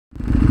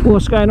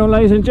What's going on,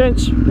 ladies and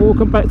gents?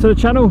 Welcome back to the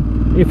channel.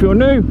 If you're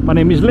new, my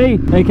name is Lee,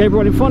 aka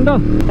Rollin Thunder,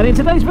 and in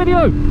today's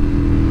video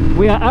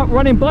we are out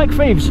running bike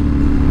thieves.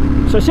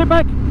 So sit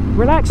back,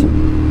 relax,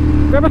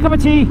 grab a cup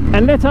of tea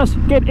and let us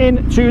get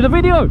into the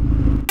video.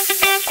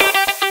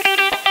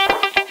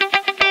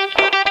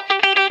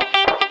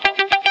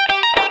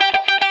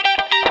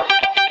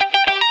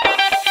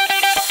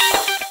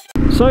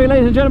 So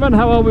ladies and gentlemen,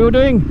 how are we all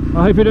doing?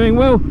 I hope you're doing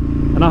well,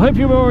 and I hope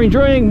you are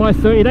enjoying my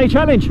 30-day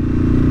challenge.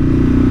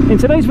 In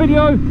today's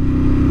video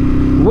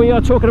we are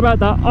talking about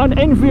the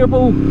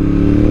unenviable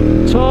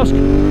task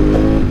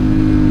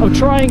of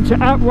trying to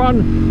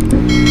outrun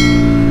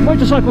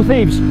motorcycle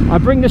thieves. I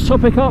bring this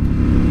topic up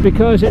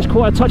because it's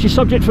quite a touchy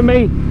subject for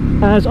me,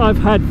 as I've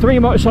had 3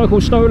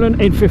 motorcycles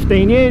stolen in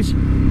 15 years,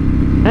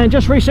 and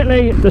just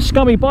recently the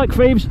scummy bike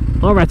thieves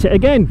are at it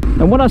again.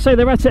 And when I say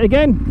they're at it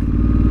again,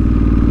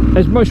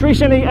 as most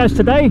recently as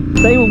today,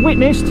 they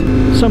witnessed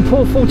some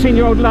poor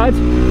 14-year-old lad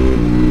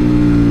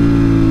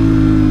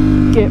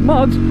get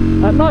mugged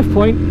at knife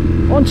point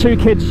on 2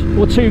 kids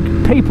or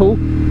 2 people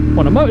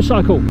on a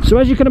motorcycle. So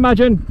as you can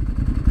imagine,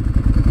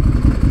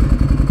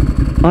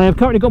 I have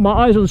currently got my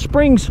eyes on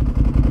springs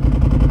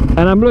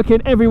and I'm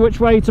looking every which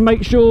way to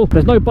make sure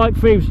there's no bike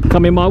thieves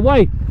coming my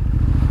way.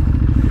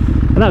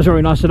 And that was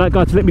very nice of that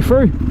guy to let me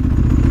through.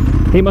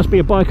 He must be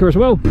a biker as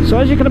well. So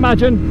as you can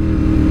imagine,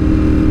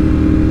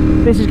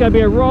 this is going to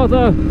be a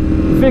rather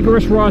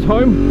vigorous ride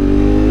home,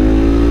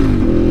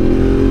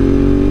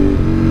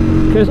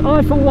 because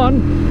I for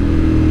one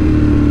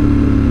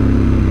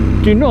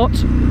do not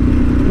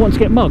want to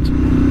get mugged.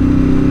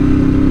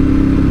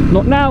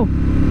 Not now,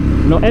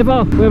 not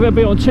ever, whether it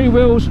be on 2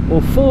 wheels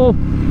or 4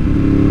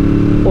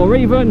 or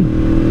even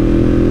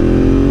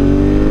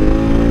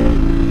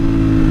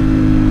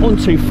on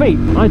 2 feet.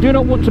 I do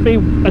not want to be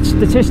a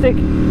statistic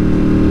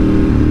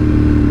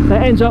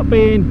that ends up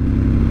being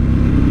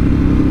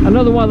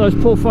another one of those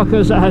poor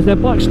fuckers that has their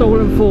bike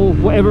stolen for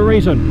whatever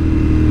reason.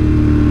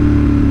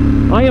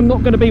 I am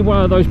not going to be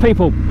one of those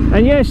people.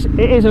 And yes,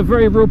 it is a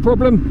very real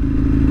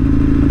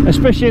problem,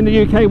 especially in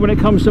the UK when it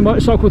comes to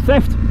motorcycle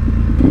theft.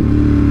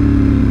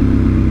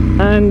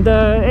 And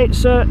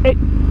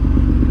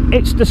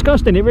it's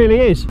disgusting, it really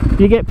is.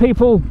 You get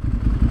people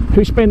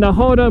who spend their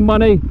hard-earned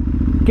money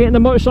getting the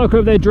motorcycle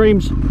of their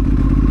dreams,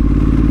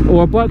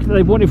 or a bike that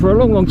they've wanted for a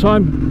long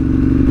time.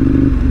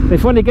 They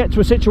finally get to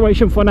a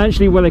situation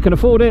financially where they can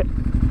afford it,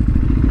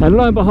 and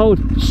lo and behold,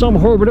 some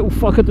horrible little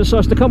fucker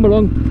decides to come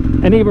along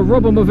and either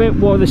rob them of it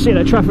while they're sitting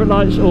at traffic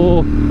lights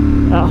or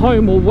at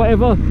home or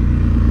whatever,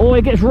 or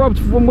it gets robbed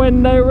from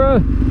when they're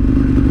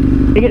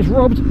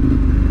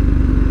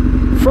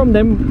from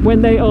them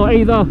when they are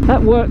either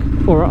at work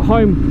or at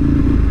home.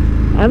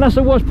 And that's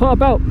the worst part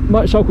about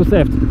motorcycle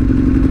theft,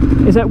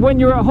 is that when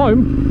you're at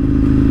home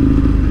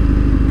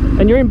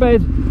and you're in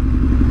bed,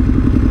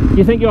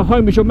 you think your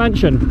home is your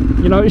mansion.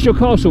 You know, it's your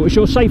castle, it's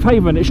your safe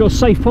haven, it's your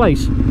safe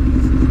place.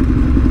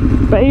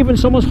 But even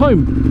someone's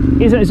home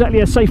isn't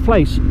exactly a safe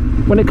place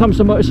when it comes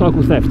to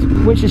motorcycle theft,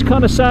 which is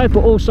kind of sad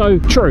but also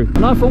true.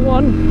 And I for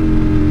one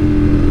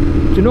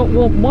do not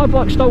want my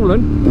bike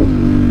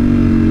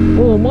stolen,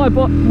 or my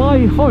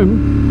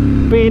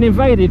home being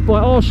invaded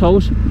by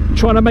arseholes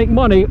trying to make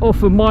money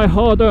off of my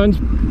hard-earned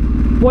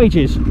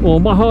wages or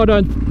my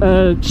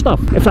hard-earned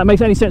stuff, if that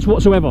makes any sense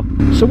whatsoever.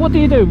 So what do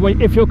you do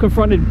if you're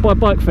confronted by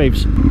bike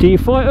thieves? Do you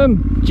fight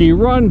them? Do you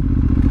run?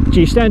 Do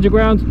you stand your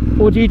ground?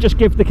 Or do you just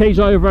give the keys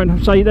over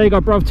and say, there you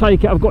go bruv,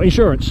 take it, I've got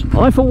insurance?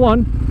 I for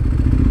one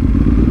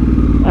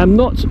am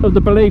not of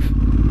the belief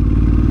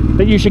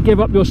that you should give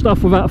up your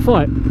stuff without a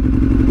fight.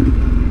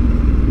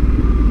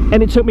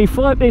 And it took me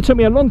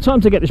a long time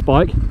to get this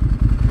bike.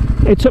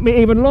 It took me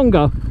even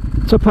longer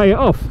to pay it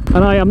off,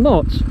 and I am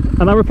not,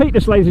 and I repeat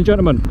this ladies and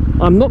gentlemen,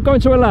 I'm not going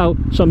to allow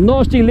some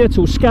nasty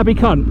little scabby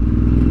cunt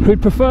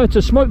who'd prefer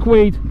to smoke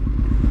weed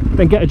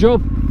than get a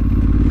job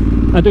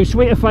and do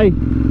sweeter fay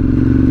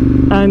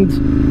and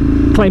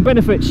claim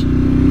benefits,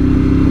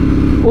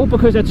 all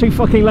because they're too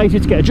fucking lazy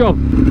to get a job.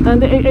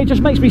 And it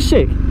just makes me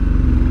sick.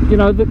 You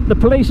know, the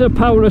police are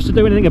powerless to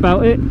do anything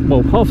about it.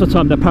 Well, half the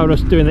time they're powerless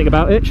to do anything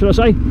about it, should I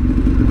say,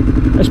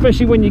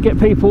 especially when you get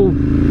people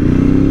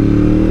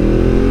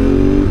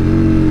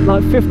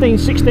like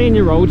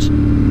 15-16-year-olds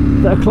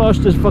that are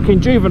classed as fucking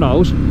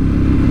juveniles,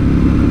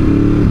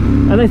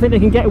 and they think they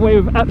can get away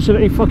with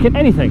absolutely fucking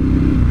anything.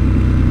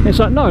 It's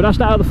like, no, that's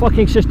not how the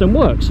fucking system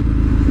works.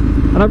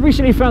 And I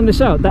recently found this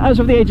out, that as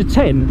of the age of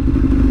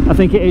 10, I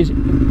think it is,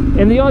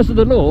 in the eyes of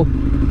the law,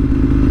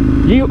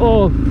 you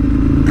are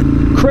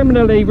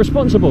criminally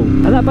responsible.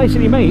 And that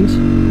basically means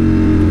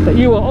that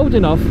you are old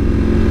enough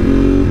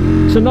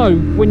to know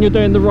when you're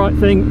doing the right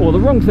thing or the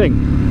wrong thing.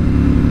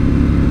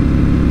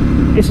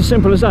 It's as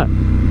simple as that.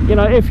 You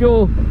know, if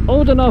you're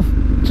old enough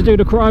to do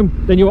the crime,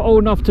 then you're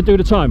old enough to do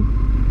the time.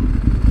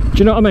 Do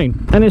you know what I mean?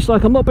 And it's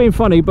like, I'm not being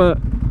funny, but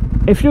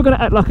if you're going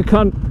to act like a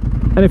cunt,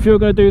 and if you're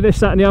going to do this,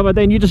 that and the other,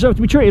 then you deserve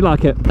to be treated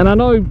like it. And I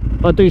know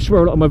I do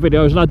swear a lot on my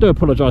videos, and I do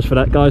apologise for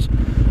that, guys,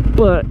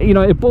 but you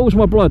know, it boils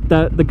my blood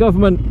that the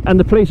government and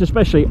the police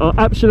especially are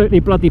absolutely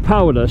bloody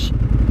powerless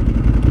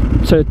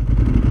to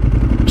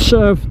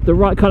serve the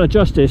right kind of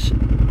justice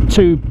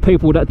to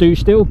people that do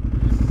steal.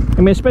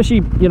 I mean,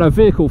 especially, you know,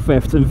 vehicle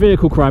theft and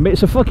vehicle crime.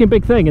 It's a fucking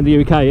big thing in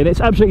the UK, and it's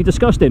absolutely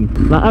disgusting.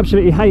 I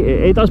absolutely hate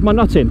it. It does my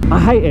nut in. I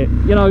hate it.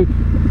 You know,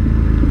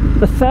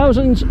 the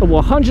thousands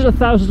or hundreds of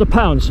thousands of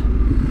pounds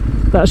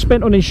that are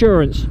spent on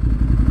insurance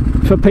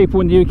for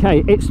people in the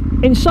UK, it's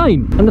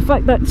insane. And the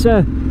fact that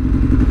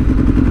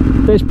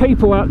there's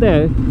people out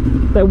there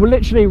that will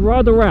literally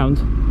ride around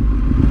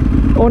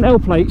on L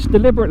plates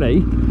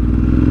deliberately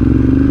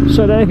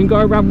so that they can go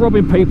around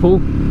robbing people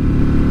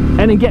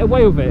and then get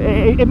away with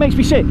it. It makes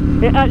me sick.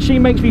 It actually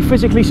makes me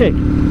physically sick.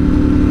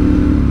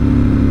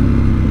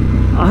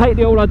 I hate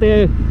the old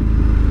idea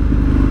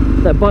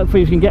that bike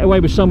thieves can get away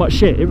with so much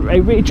shit.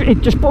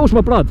 It just boils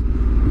my blood.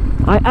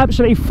 I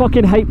absolutely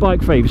fucking hate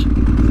bike thieves.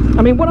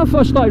 I mean, when I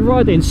first started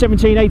riding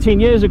 17, 18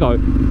 years ago,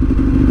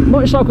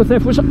 motorcycle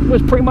theft was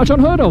pretty much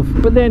unheard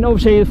of. But then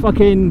obviously the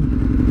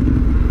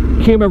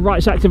fucking human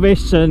rights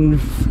activists and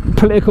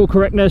political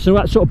correctness and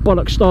all that sort of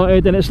bollocks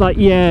started, and it's like,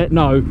 yeah,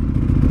 no.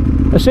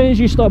 As soon as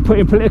you start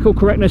putting political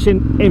correctness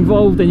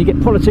involved and you get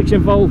politics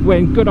involved,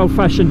 when good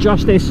old-fashioned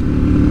justice,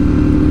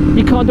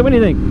 you can't do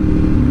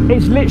anything.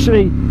 It's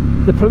literally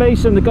the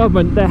police and the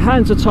government, their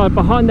hands are tied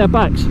behind their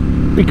backs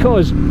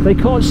because they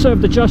can't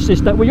serve the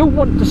justice that we all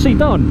want to see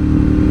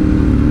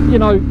done. You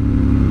know,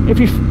 if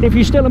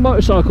you steal a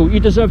motorcycle, you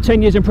deserve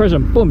 10 years in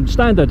prison. Boom,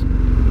 standard.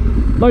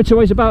 No two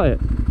ways about it.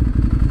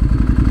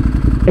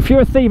 If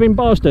you're a thieving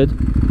bastard,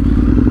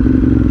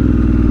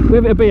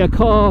 whether it be a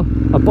car,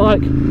 a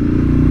bike,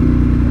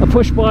 a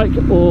push bike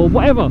or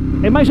whatever,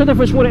 it makes no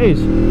difference what it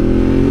is.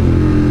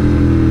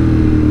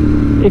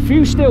 If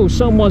you steal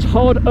someone's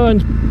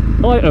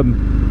hard-earned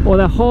item or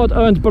their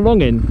hard-earned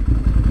belonging,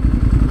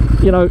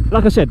 you know,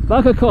 like I said,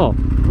 like a car,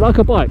 like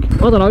a bike,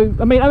 I don't know,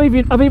 I mean,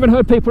 I've even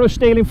heard people are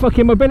stealing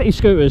fucking mobility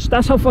scooters.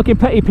 That's how fucking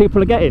petty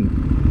people are getting.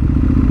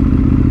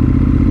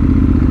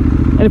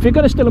 And if you're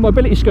going to steal a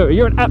mobility scooter,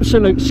 you're an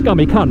absolute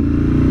scummy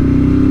cunt.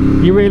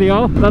 You really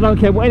are. And I don't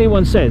care what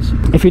anyone says.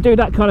 If you do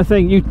that kind of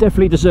thing, you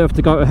definitely deserve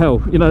to go to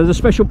hell. You know, there's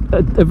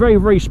a very,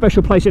 very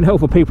special place in hell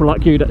for people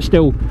like you that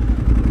steal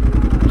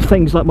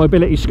things like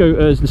mobility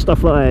scooters and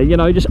stuff like that. You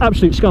know, just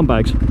absolute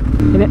scumbags.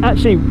 And it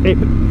actually,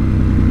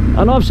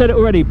 and I've said it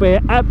already, but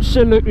it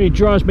absolutely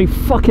drives me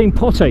fucking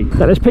potty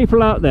that there's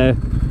people out there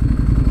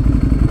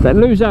that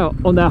lose out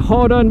on their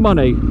hard-earned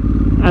money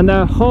and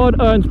their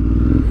hard-earned,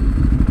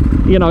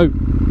 you know,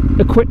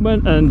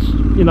 equipment and,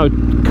 you know,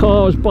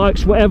 cars,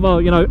 bikes,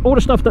 whatever, you know, all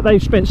the stuff that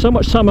they've spent so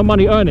much time and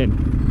money earning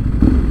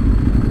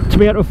to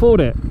be able to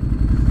afford it,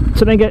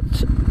 to then get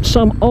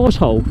some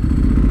arsehole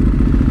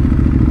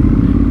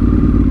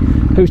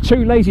who's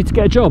too lazy to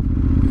get a job,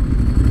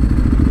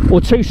 or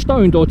too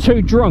stoned, or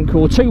too drunk,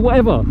 or too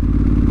whatever,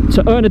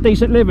 to earn a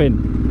decent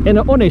living in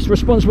an honest,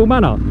 responsible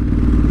manner.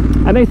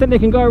 And they think they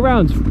can go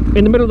around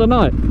in the middle of the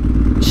night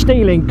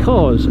stealing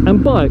cars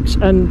and bikes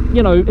and,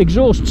 you know,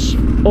 exhausts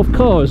of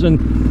cars and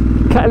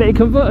catalytic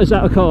converters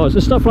out of cars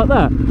and stuff like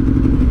that.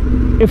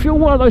 If you're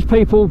one of those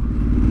people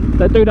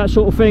that do that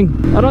sort of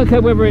thing, I don't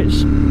care whether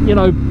it's, you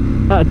know,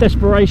 out of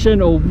desperation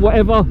or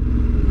whatever,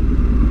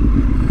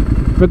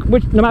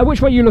 no matter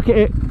which way you look at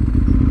it,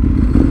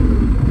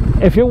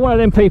 if you're one of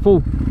them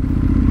people,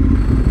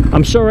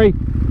 I'm sorry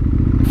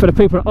for the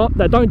people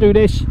that don't do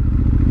this.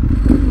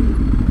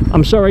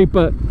 I'm sorry,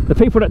 but the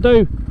people that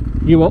do,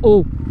 you are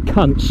all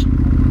cunts.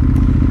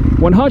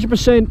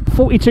 100%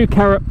 42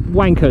 carat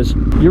wankers.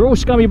 You're all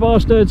scummy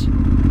bastards.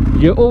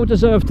 You all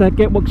deserve to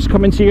get what's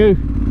coming to you.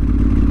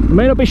 It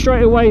may not be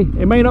straight away,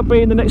 it may not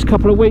be in the next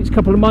couple of weeks,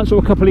 couple of months, or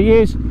a couple of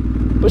years,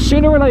 but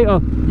sooner or later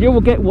you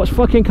will get what's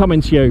fucking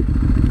coming to you.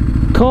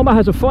 Karma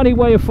has a funny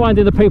way of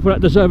finding the people that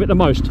deserve it the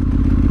most.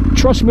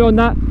 Trust me on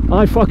that,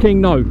 I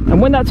fucking know.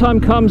 And when that time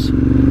comes,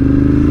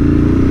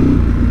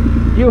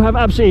 you have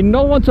absolutely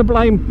no one to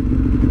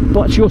blame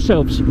but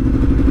yourselves.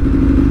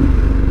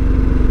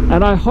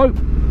 And I hope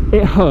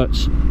it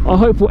hurts. I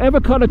hope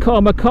whatever kind of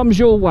karma comes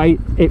your way,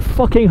 it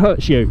fucking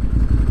hurts you.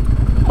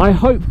 I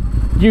hope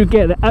you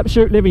get the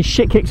absolute living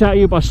shit kicked out of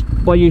you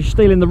by you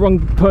stealing the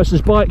wrong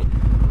person's bike.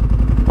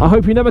 I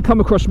hope you never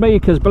come across me,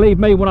 because believe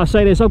me when I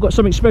say this, I've got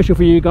something special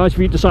for you guys if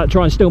you decide to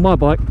try and steal my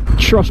bike.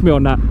 Trust me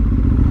on that.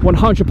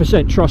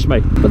 100% trust me.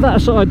 But that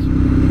aside,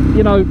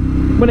 you know,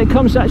 when it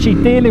comes to actually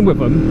dealing with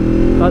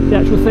them, like the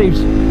actual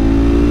thieves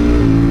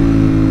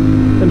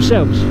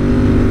themselves,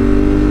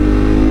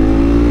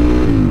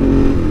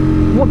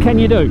 what can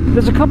you do?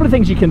 There's a couple of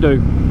things you can do,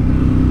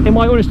 in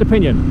my honest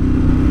opinion.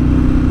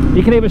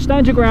 You can either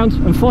stand your ground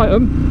and fight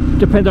them,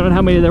 depending on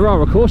how many there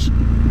are, of course,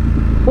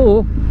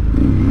 or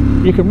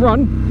you can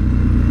run,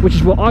 which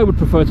is what I would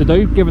prefer to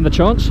do, given the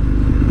chance,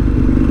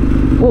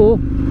 or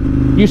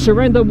you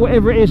surrender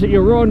whatever it is that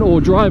you're on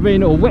or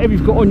driving or whatever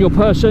you've got on your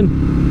person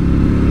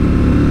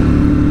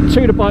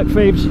to the bike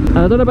thieves. And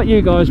I don't know about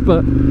you guys,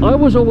 but I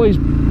was always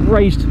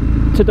raised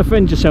to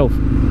defend yourself.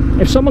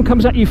 If someone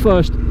comes at you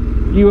first,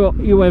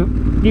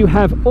 you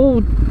have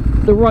all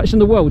the rights in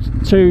the world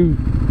to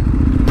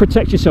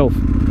protect yourself.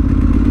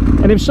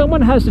 And if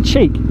someone has the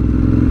cheek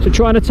to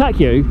try and attack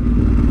you,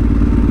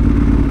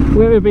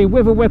 whether it be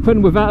with a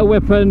weapon, without a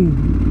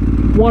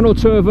weapon, one or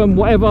two of them,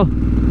 whatever.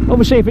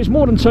 Obviously if it's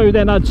more than two,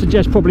 then I'd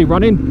suggest probably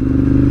running.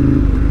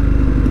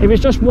 If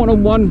it's just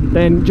one-on-one,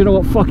 then do you know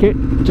what, fuck it,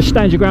 just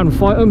stand your ground and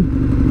fight them.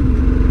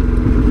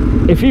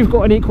 If you've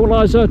got an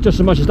equaliser just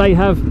as much as they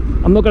have,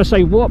 I'm not going to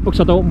say what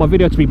because I don't want my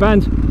video to be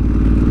banned,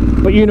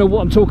 but you know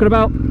what I'm talking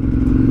about.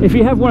 If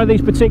you have one of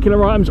these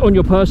particular items on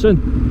your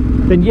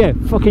person, then yeah,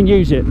 fucking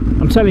use it.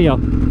 I'm telling you,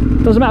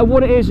 doesn't matter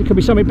what it is. It could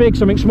be something big,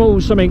 something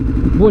small,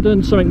 something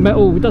wooden, something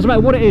metal. It doesn't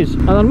matter what it is.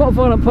 And I'm not a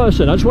violent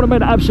person. I just want to make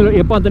that absolutely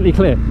abundantly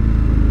clear.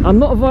 I'm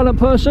not a violent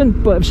person,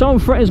 but if someone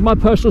threatens my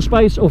personal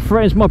space or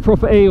threatens my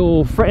property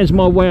or threatens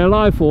my way of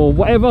life or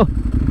whatever,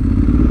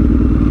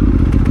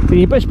 then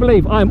you best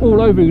believe I am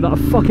all over you like a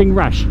fucking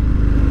rash.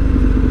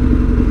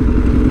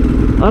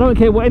 I don't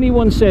care what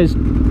anyone says.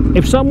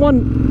 If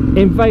someone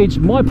invades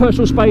my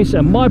personal space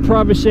and my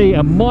privacy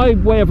and my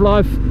way of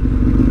life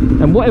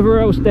and whatever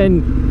else,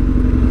 then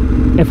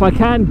if I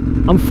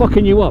can, I'm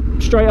fucking you up,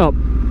 straight up.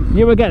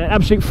 You will get an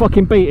absolute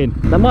fucking beating.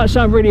 That might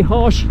sound really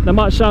harsh, that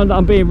might sound that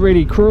I'm being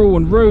really cruel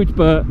and rude,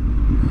 but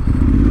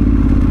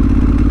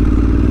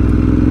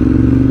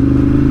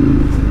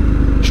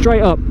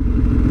straight up,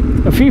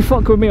 if you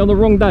fuck with me on the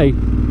wrong day,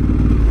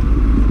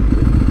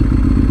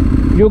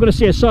 you're going to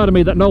see a side of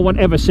me that no one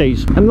ever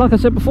sees. And like I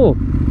said before,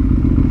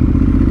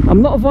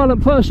 I'm not a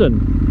violent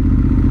person,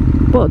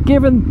 but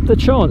given the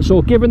chance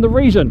or given the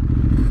reason,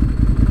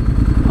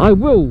 I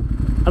will,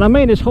 and I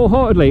mean this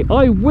wholeheartedly,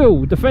 I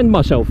will defend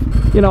myself.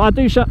 You know, I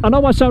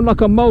know I sound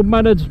like a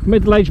mild-mannered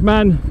middle-aged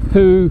man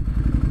who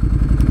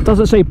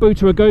doesn't say boo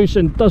to a goose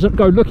and doesn't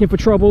go looking for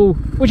trouble,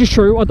 which is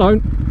true, I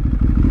don't.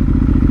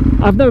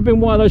 I've never been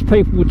one of those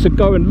people to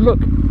go and look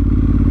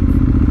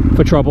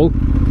for trouble.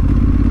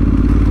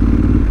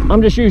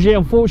 I'm just usually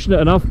unfortunate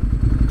enough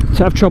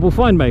to have trouble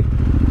find me,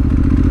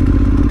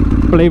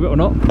 believe it or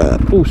not.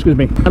 Oh, excuse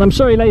me. And I'm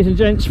sorry, ladies and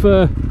gents,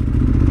 for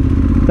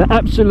the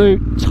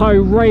absolute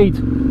tirade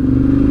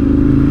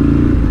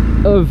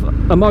of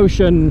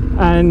emotion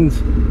and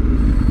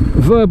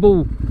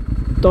verbal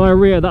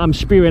diarrhea that I'm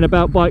spewing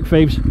about bike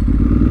thieves.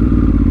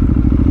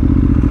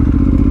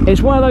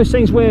 It's one of those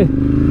things where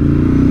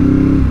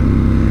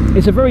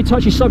it's a very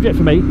touchy subject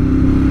for me.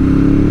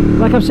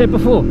 Like I've said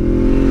before,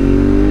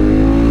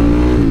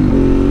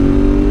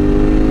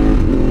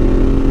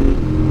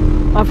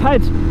 I've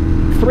had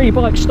 3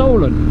 bikes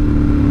stolen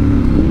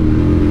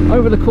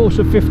over the course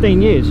of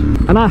 15 years,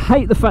 and I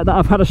hate the fact that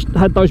I've had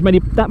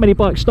that many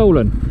bikes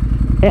stolen.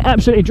 It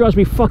absolutely drives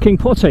me fucking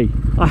potty.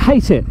 I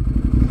hate it.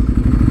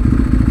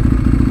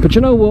 But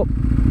you know what?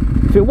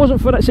 If it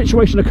wasn't for that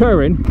situation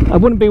occurring, I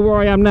wouldn't be where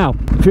I am now.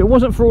 If it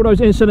wasn't for all those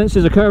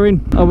incidences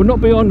occurring, I would not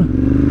be on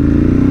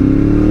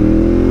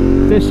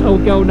this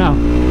old girl now.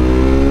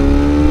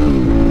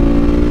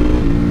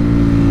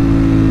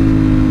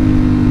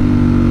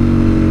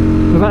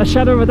 Without a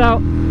shadow of a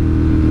doubt,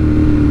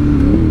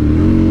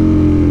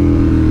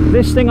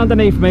 this thing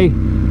underneath me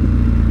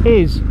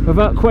is,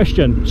 without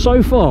question,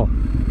 so far,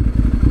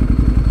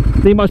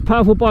 the most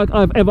powerful bike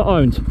I've ever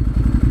owned.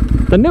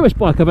 The newest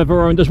bike I've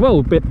ever owned as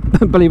well,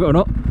 believe it or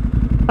not.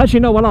 Actually,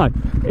 no, I lie.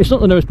 It's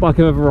not the newest bike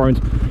I've ever owned.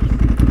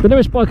 The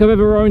newest bike I've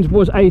ever owned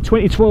was a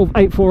 2012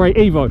 848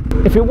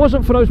 Evo. If it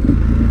wasn't for all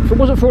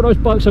those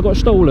bikes I got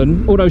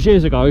stolen all those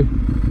years ago,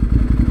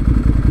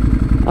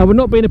 I would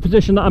not be in the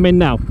position that I'm in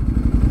now.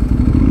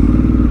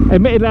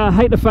 Admittedly, I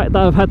hate the fact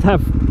that I've had to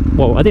have,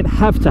 well, I didn't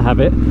have to have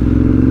it,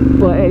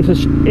 but I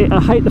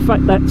hate the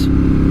fact that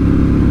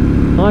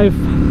I've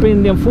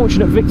been the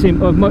unfortunate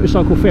victim of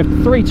motorcycle theft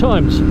 3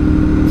 times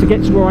to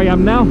get to where I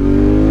am now.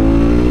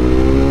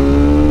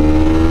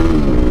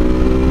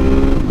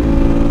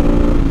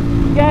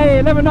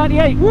 Yay,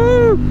 1198,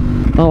 woo!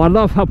 Oh, I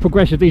love how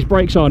progressive these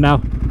brakes are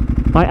now.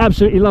 I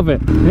absolutely love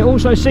it. It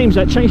also seems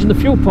that changing the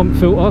fuel pump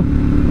filter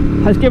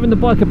has given the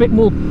bike a bit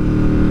more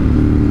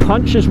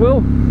punch as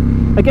well.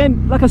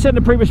 Again, like I said in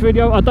the previous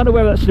video, I don't know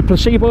whether that's the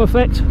placebo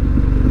effect,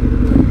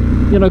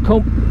 you know,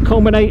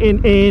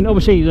 culminating in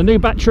obviously the new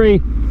battery,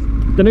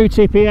 the new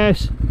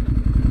TPS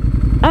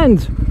and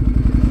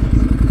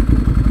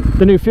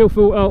the new fuel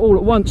filter all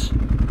at once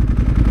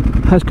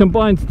has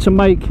combined to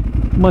make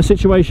my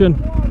situation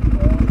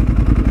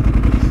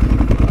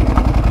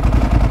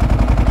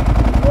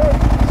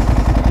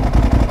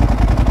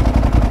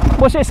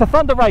what's this, a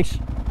Thunder race?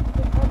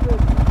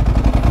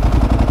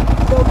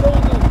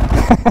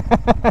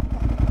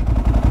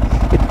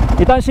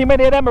 You don't see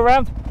many of them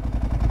around.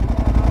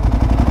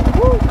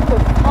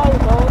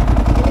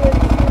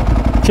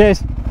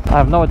 Cheers. I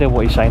have no idea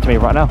what he's saying to me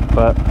right now,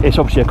 but it's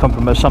obviously a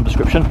compliment of some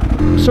description.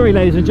 Sorry,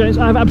 ladies and gents,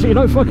 I have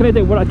absolutely no fucking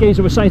idea what that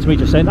geezer was saying to me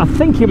just then. I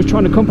think he was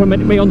trying to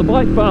compliment me on the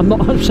bike, but I'm not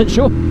 100%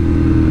 sure.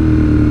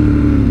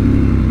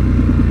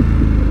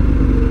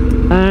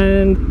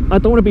 And I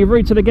don't want to be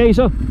rude to the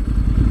geezer,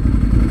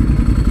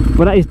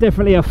 but that is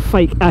definitely a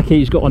fake Aki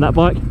he's got on that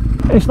bike.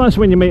 It's nice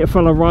when you meet a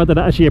fellow rider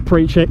that actually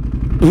appreciates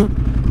it.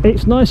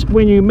 It's nice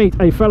when you meet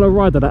a fellow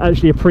rider that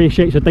actually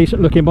appreciates a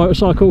decent looking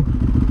motorcycle.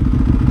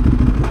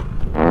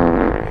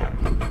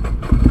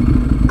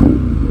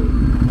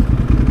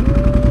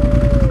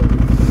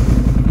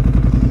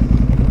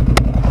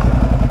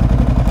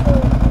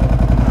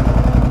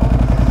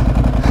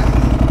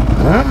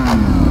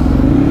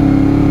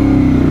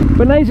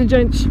 ladies and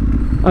gents,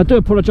 I do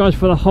apologise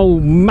for the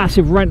whole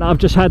massive rant that I've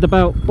just had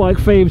about bike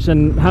thieves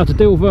and how to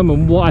deal with them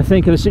and what I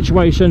think of the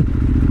situation.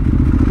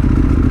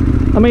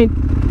 I mean,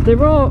 there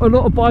are a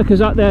lot of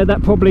bikers out there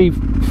that probably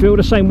feel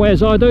the same way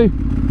as I do,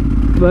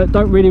 but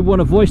don't really want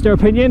to voice their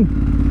opinion.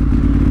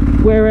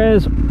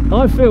 Whereas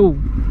I feel,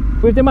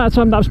 with the amount of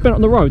time that I've spent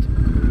on the road,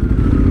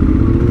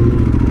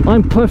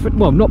 I'm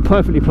well, not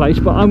perfectly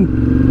placed, but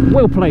I'm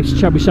well placed,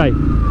 shall we say.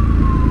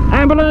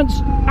 Ambulance!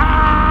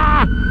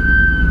 Ah!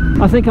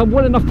 I think I'm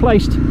well enough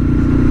placed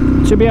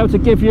to be able to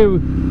give you,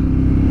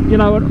 you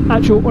know, an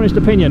actual honest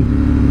opinion.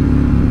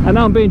 And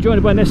now I'm being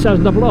joined by an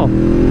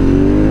S1000RR.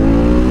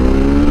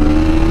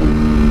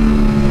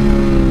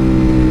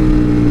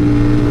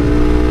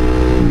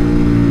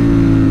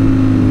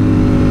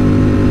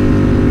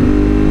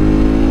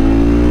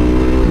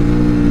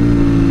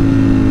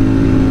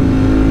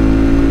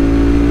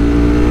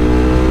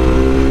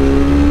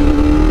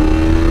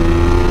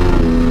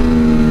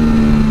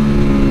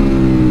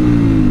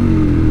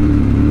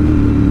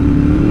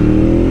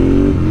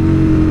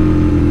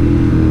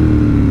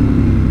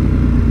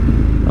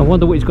 I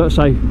wonder what he's got to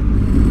say.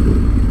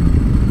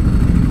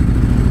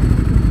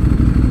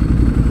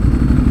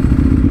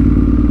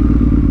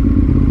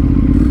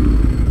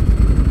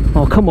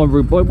 Oh, come on,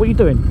 rude boy, what are you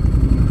doing?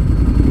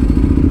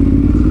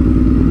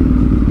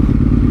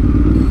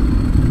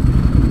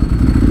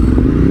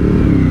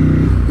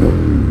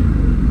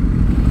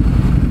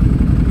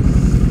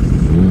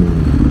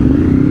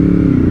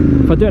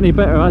 If I do any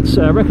better, I'd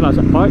recognise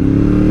that bike.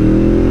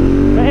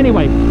 But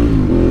anyway,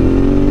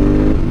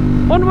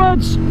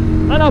 onwards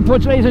and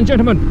upwards, ladies and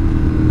gentlemen.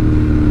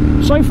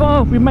 So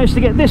far we've managed to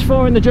get this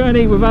far in the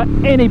journey without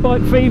any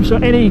bike thieves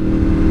or any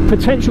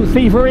potential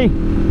thievery,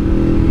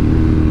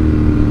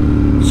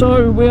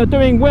 so we are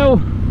doing well,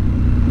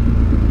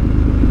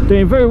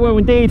 doing very well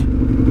indeed.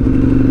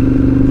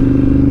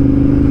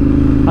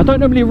 I don't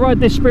normally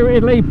ride this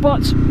spiritedly,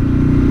 but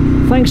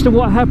thanks to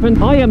what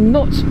happened, I am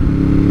not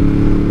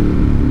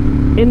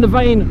in the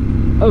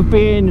vein of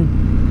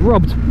being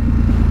robbed.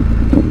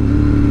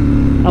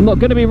 I'm not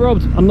going to be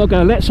robbed. I'm not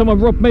going to let someone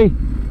rob me.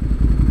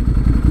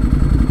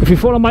 If you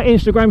follow my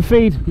Instagram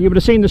feed, you would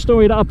have seen the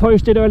story that I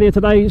posted earlier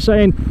today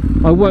saying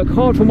I work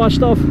hard for my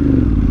stuff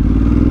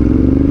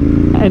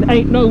and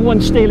ain't no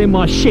one stealing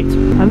my shit.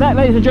 And that,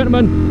 ladies and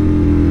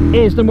gentlemen,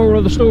 is the moral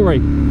of the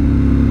story.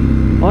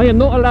 I am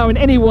not allowing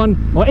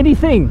anyone or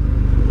anything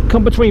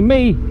come between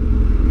me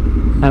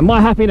and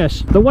my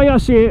happiness. The way I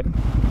see it,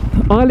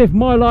 I live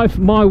my life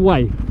my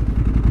way.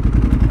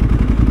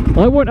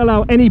 I won't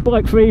allow any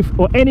bike thief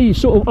or any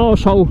sort of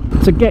arsehole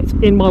to get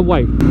in my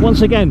way.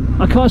 Once again,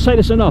 I can't say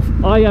this enough,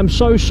 I am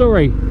so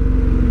sorry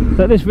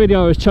that this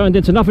video has turned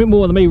into nothing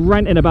more than me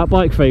ranting about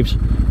bike thieves.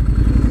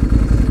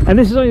 And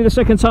this is only the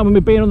second time I've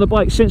been being on the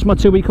bike since my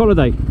 2-week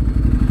holiday.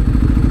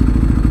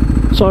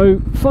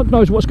 So fuck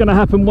knows what's going to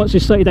happen once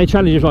this 30-day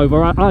challenge is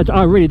over.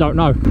 I really don't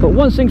know. But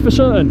one thing's for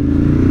certain,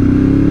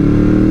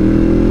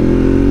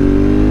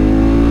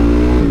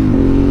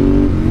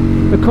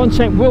 the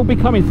content will be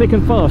coming thick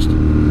and fast.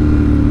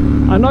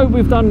 I know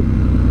we've done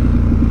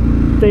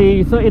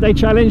the 30-day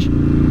challenge,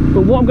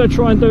 but what I'm going to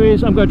try and do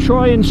is I'm going to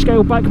try and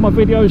scale back my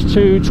videos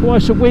to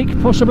twice a week,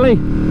 possibly.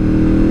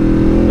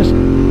 Just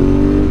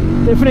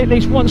definitely at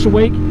least once a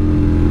week,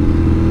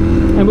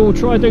 and we'll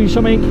try and do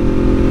something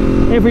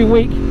every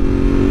week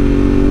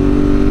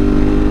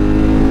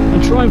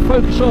and try and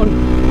focus on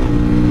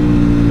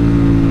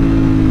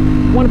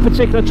one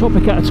particular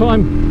topic at a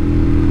time.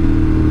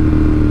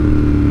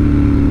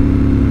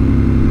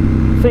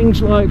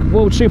 Things like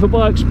World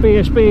Superbikes,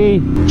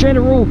 BSB,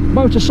 general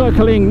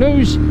motorcycling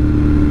news,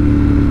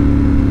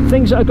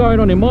 things that are going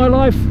on in my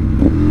life,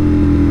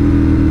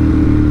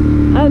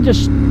 and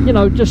just, you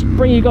know, just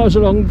bring you guys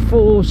along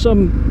for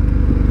some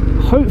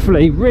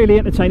hopefully really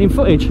entertaining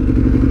footage.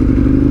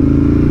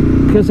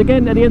 Because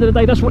again, at the end of the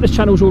day, that's what this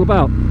channel's all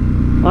about.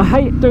 I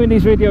hate doing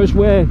these videos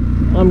where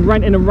I'm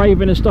ranting and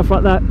raving and stuff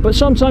like that, but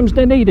sometimes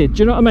they're needed. Do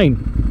you know what I mean?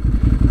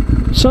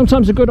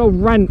 Sometimes a good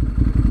old rant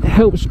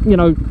helps, you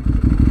know,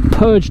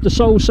 purge the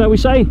soul, shall we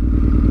say.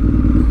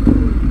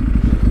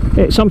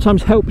 It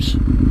sometimes helps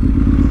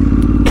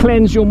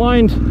cleanse your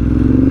mind,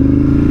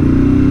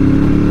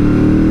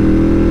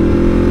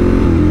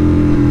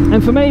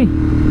 and for me,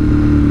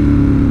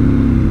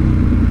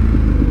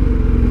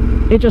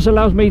 it just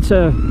allows me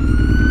to,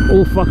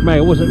 oh fuck me,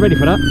 I wasn't ready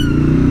for that.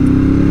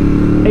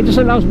 It just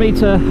allows me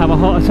to have a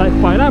heart attack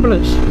by an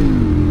ambulance.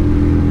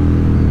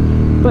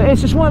 But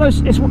it's just one of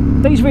those,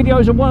 these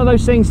videos are one of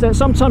those things that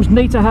sometimes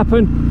need to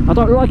happen. I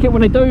don't like it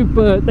when they do,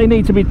 but they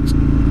need to be,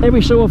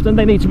 every so often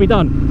they need to be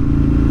done.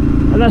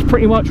 And that's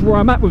pretty much where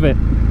I'm at with it.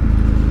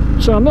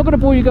 So I'm not going to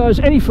bore you guys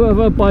any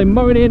further by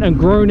moaning and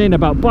groaning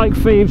about bike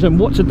thieves and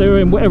what to do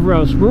and whatever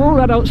else. We're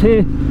all adults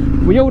here.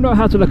 We all know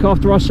how to look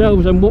after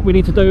ourselves and what we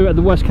need to do at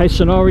the worst case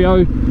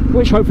scenario,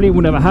 which hopefully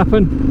will never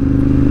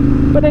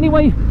happen. But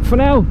anyway, for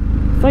now,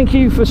 thank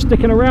you for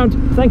sticking around.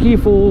 Thank you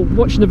for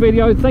watching the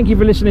video. Thank you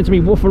for listening to me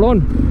waffle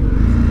on.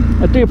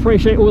 I do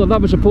appreciate all the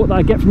love and support that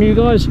I get from you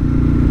guys.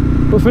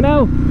 But for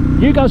now,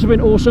 you guys have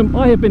been awesome.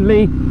 I have been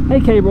Lee,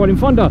 aka Rollin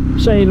Thunder,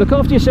 saying look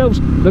after yourselves,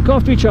 look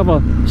after each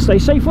other, stay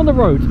safe on the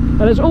road,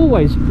 and as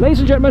always, ladies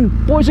and gentlemen,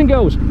 boys and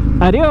girls,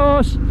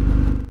 adios.